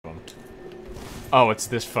Oh, it's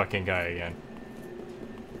this fucking guy again.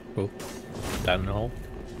 Who? Down in the hole?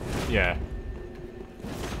 Yeah.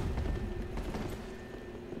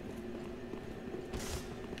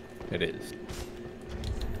 It is.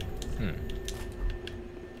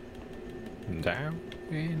 Down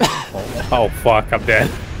in the hole. Oh fuck, I'm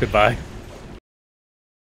dead. Goodbye.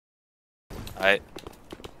 Alright.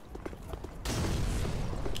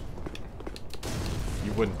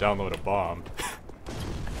 You wouldn't download a bomb.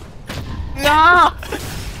 No!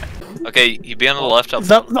 Okay, you be on the left. Up.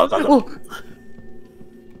 No.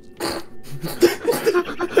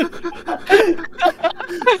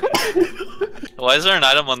 Why is there an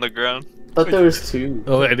item on the ground? I thought there was two.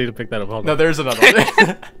 Oh, I need to pick that up. Hold No, on. there's another one.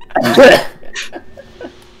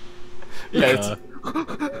 Yeah, it's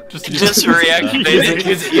Just reactivate it.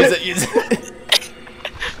 Use it.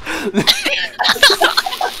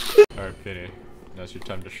 Alright, Penny. Now's your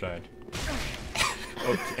time to shine.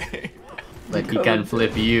 Okay. Like he can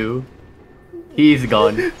flip you. He's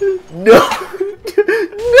gone. No!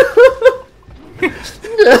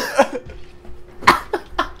 No!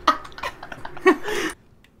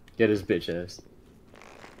 Get his bitch ass.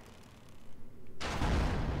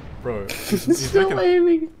 Bro, he's Still making...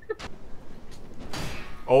 aiming.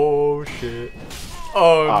 Oh shit.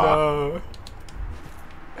 Oh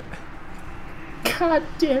no. God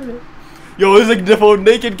damn it. Yo, there's a different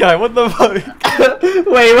naked guy. What the fuck?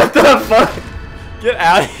 Wait, what the fuck? Get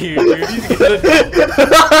out of here, dude. He's gonna...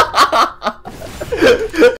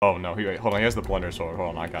 Oh no, wait, hold on. He has the blender sword.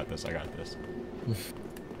 Hold on, I got this.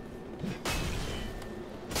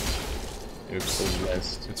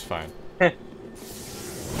 Oops. It's fine.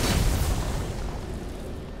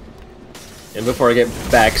 And before I get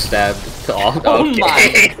backstabbed to all. Oh Okay.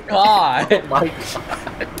 my god! Oh my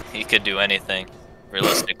god. He could do anything,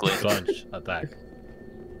 realistically. Lunge attack.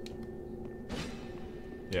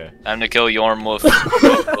 Yeah. Time to kill Yorm with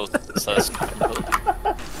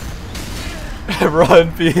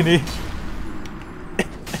Run, Beanie.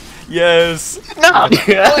 Yes. No! Wait,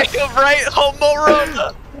 right, homo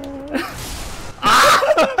run!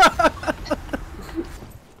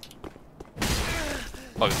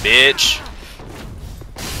 Fuck, bitch.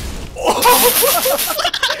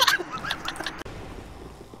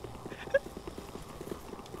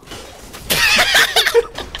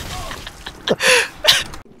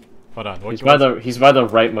 Hold on. He's by the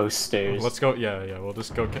rightmost stairs. Let's go. Yeah. We'll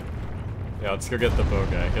just go get. Yeah, let's go get the bow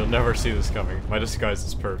guy. He'll never see this coming. My disguise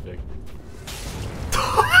is perfect.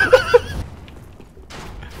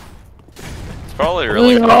 It's probably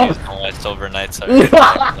really confused on why it's overnight. Sorry.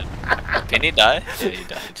 Can he die? Yeah, he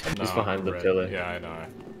died. He's behind the pillar. Yeah, I know.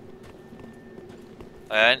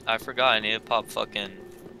 I forgot. I need to pop fucking.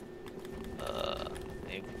 I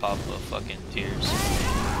need to pop the fucking tears.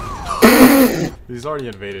 He's already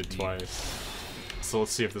invaded twice. So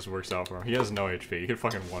let's see if this works out for him. He has no HP. You could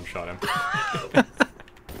fucking one-shot him.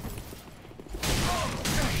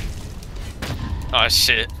 Oh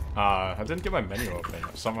shit. I didn't get my menu open.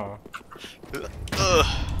 Somehow.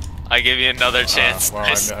 I give you another chance. Well,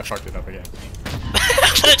 Nice. I fucked it up again.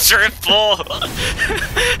 The triple.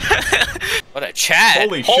 What a chat.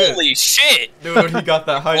 Holy shit. Dude, he got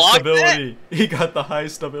that high Lock stability. He got the high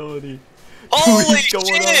stability. Holy he's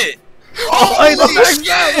going shit. Holy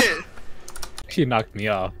shit. She knocked me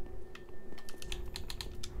off.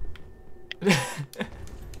 Did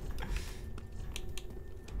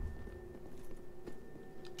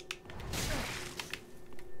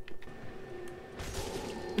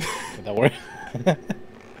that work?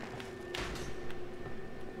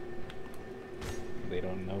 They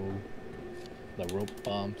don't know the rope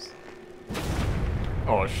bombs.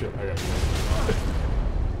 Oh shit, I got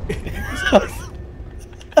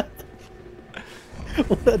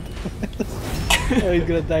What? Oh, he's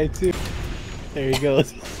gonna die too. There he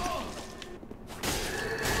goes.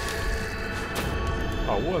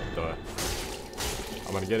 Oh, what the?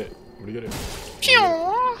 I'm gonna get it. I'm gonna get it.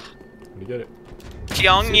 I'm gonna get it.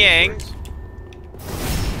 Pyongyang.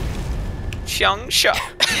 Xiangsha.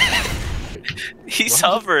 He's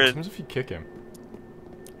What hovering. happens if you kick him?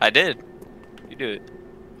 I did. You do it.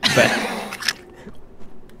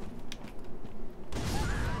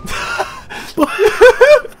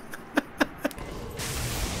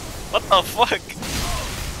 What the fuck?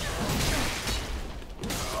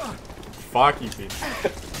 Fuck you, Pete.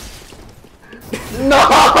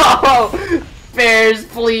 No! Bears,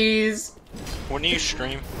 please! When do you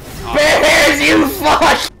stream? Bears, you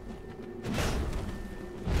fuck!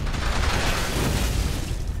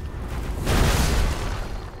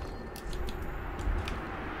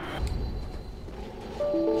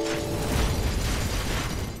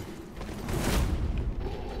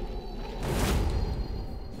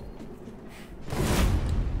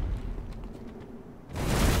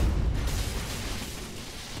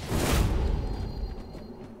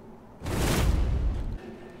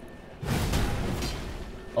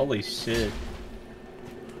 Holy shit.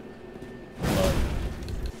 Look.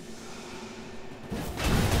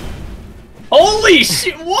 Holy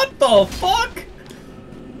shit, what the fuck?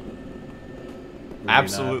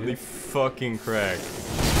 Absolutely fucking cracked.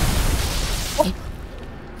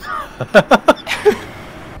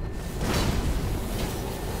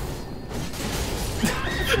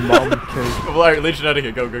 Mom cake. Alright, Legion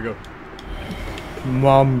etiquette, go, go, go.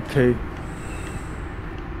 Mom cake.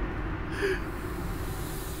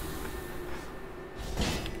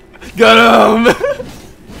 Got him!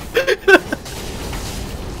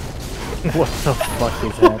 What the fuck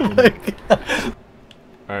is happening?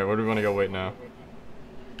 Alright, where do we want to go wait now?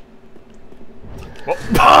 Oh.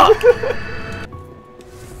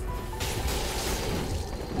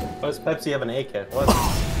 Why does Pepsi have an AK? What?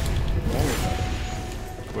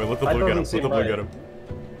 Wait, let the That blue get him. doesn't Let the seem blue right. get him.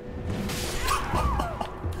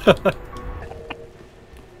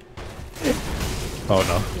 Oh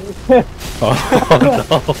no. Oh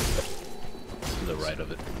no. To the right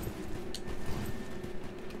of it.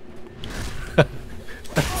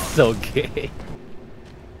 So gay.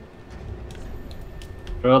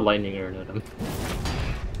 Throw a lightning urn at him.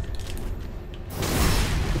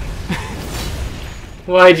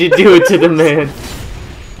 Why'd you do it to the man?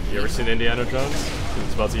 You ever seen Indiana Jones?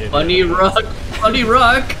 It's about to Bunny rock! Bunny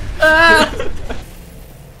rock! Ah!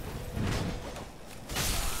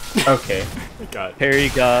 Okay. God. Harry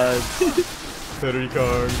God. Perry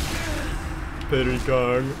Kong. Perry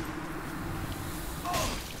Kong.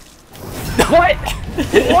 What?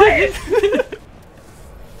 What?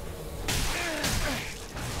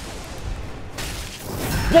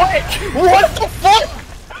 What? What the fuck?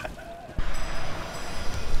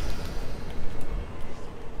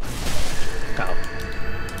 Okay.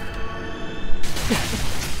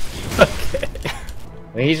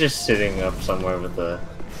 I mean, he's just sitting up somewhere with the.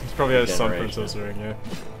 He's probably has Sun Generation. Princess ring, yeah.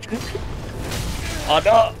 Oh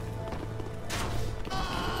no.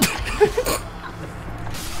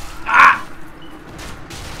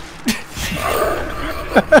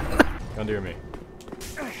 Come near me.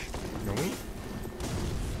 No.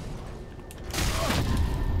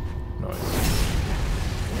 Nice.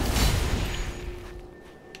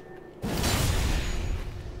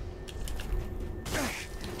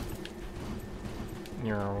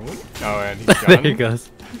 Oh, and he's gone. There he goes.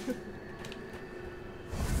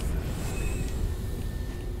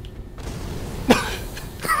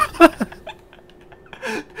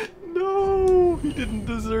 No, he didn't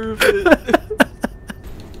deserve it.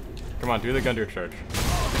 Come on, do the Gundyr charge.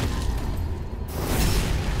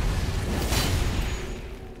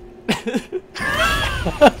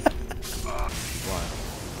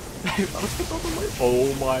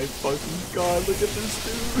 Oh my fucking god, look at this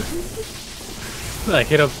dude. I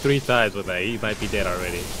hit him 3 times with that. He might be dead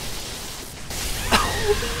already.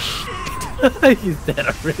 He's dead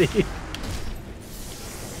already.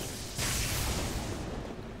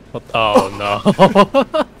 What? Oh no.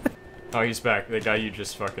 Oh, he's back. The guy you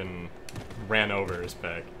just fucking ran over is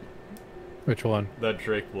back. Which one? That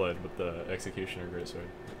Drake blood with the Executioner Greatsword.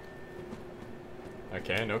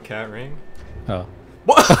 Okay, no cat ring. Oh.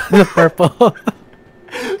 What? The purple.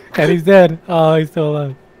 And he's dead. Oh, he's still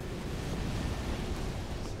alive.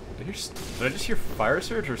 Did I just hear Fire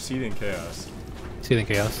Surge or Seething Chaos? Seething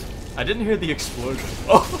Chaos. I didn't hear the explosion.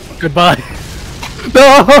 Oh! Goodbye.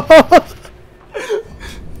 No!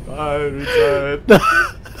 I retired.